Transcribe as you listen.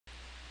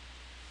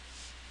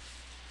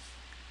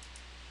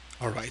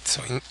Alright,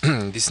 so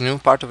in this new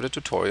part of the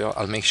tutorial,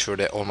 I'll make sure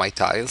that all my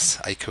tiles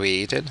I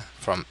created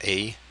from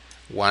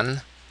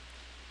A1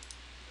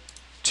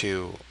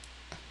 to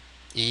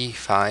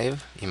E5,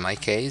 in my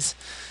case,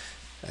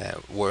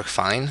 work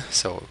fine.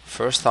 So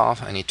first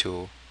off, I need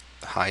to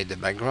hide the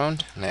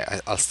background, and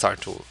I'll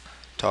start to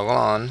toggle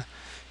on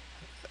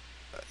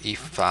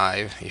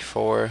E5,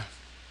 E4,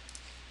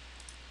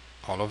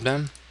 all of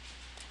them.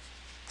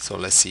 So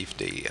let's see if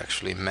they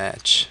actually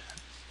match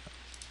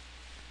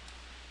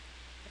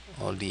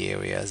all the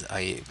areas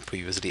I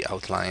previously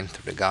outlined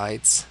through the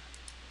guides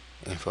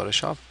in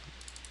Photoshop.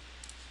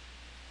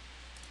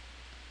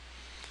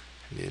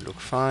 They look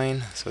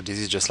fine. So this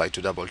is just like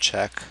to double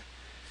check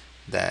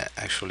that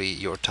actually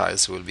your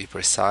tiles will be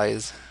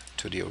precise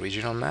to the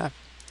original map.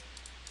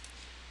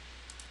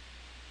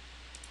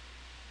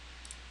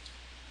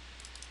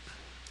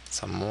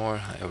 Some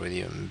more, I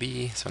already on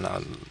B, so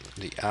now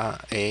the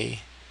A,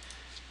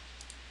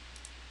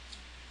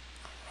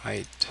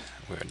 right,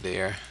 we're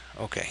there.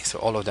 Okay, so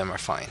all of them are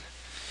fine.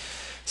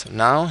 So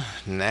now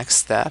next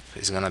step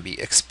is gonna be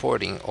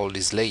exporting all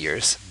these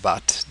layers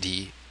but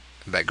the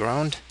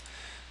background.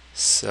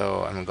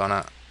 So I'm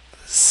gonna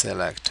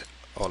select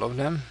all of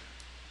them.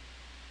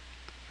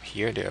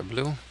 Here they are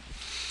blue.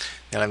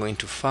 Then I'm going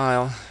to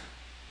File,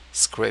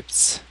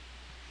 Scripts,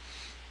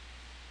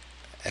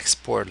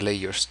 Export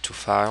Layers to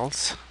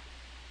Files.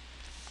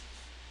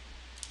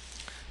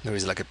 There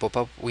is like a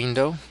pop-up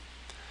window.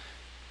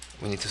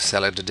 We need to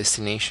select the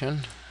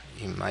destination.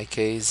 In my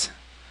case,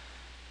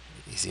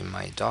 is in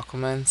my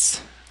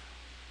documents.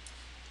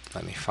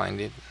 Let me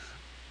find it.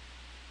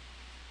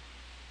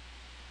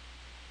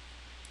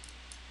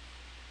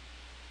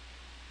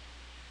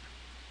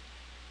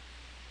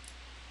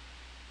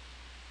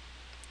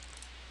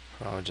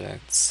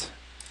 Projects.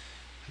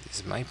 This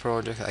is my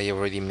project. I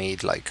already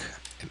made like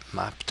a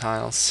map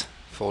tiles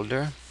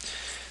folder.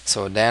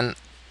 So then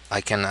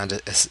I can add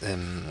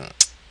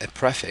a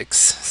prefix.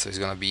 So it's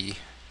gonna be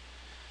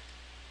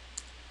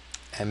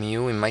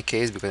MU in my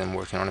case because I'm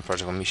working on a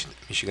project on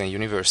Michigan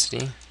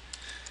University.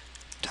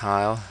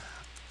 Tile.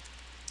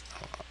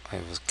 I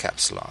was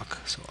caps lock.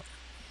 So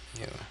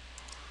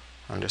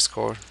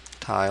underscore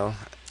tile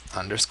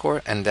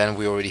underscore, and then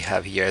we already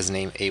have here as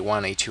name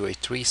A1, A2,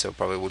 A3, so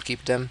probably we'll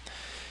keep them.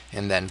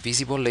 And then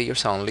visible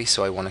layers only,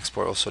 so I want to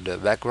export also the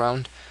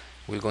background.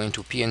 We'll go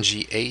into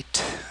PNG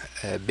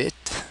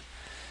 8-bit,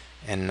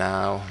 and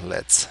now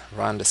let's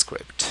run the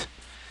script.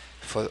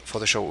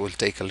 Photoshop will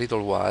take a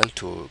little while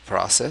to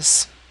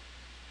process.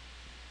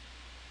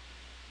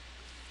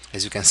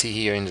 As you can see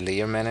here in the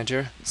layer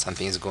manager,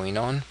 something is going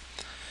on.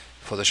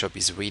 Photoshop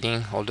is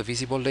reading all the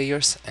visible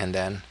layers, and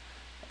then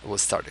we'll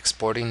start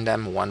exporting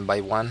them one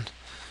by one.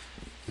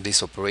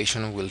 This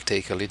operation will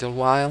take a little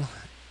while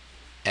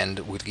and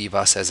will give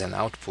us as an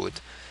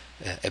output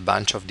a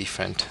bunch of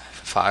different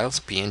files,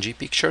 PNG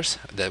pictures,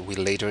 that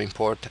we'll later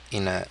import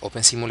in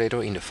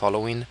OpenSimulator in the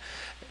following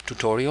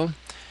tutorial,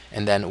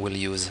 and then we'll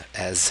use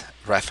as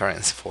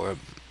reference for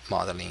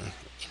modeling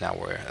in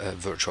our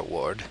virtual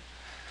world.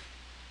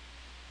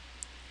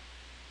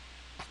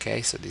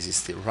 Okay, so this is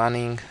still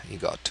running. You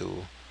got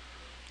to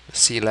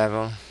sea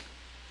level.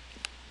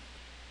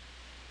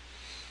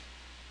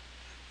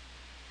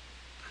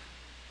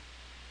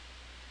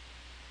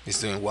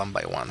 It's doing one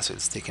by one, so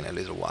it's taking a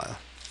little while.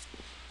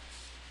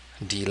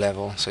 D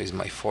level, so it's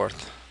my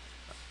fourth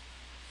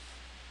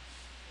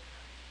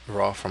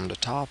row from the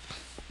top.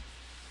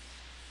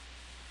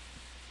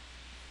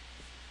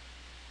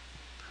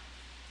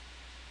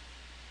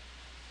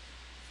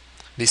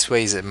 This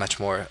way is a much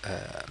more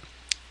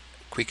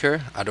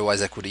quicker.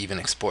 Otherwise I could even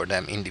export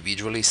them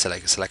individually,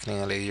 selecting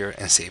a layer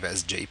and save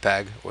as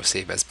JPEG or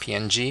save as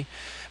PNG,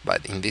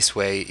 but in this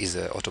way is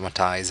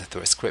automatized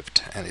through a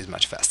script and is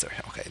much faster.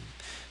 Okay,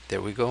 there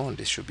we go.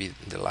 This should be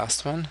the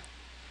last one.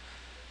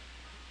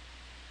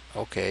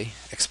 Okay,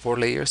 export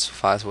layers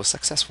files was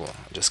successful.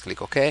 Just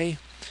click OK,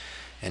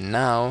 and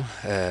now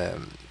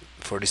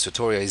for this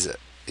tutorial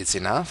it's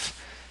enough.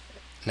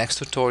 Next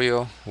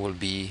tutorial will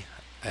be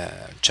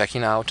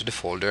checking out the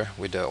folder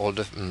with all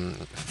the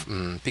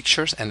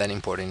pictures and then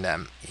importing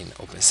them in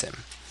OpenSim.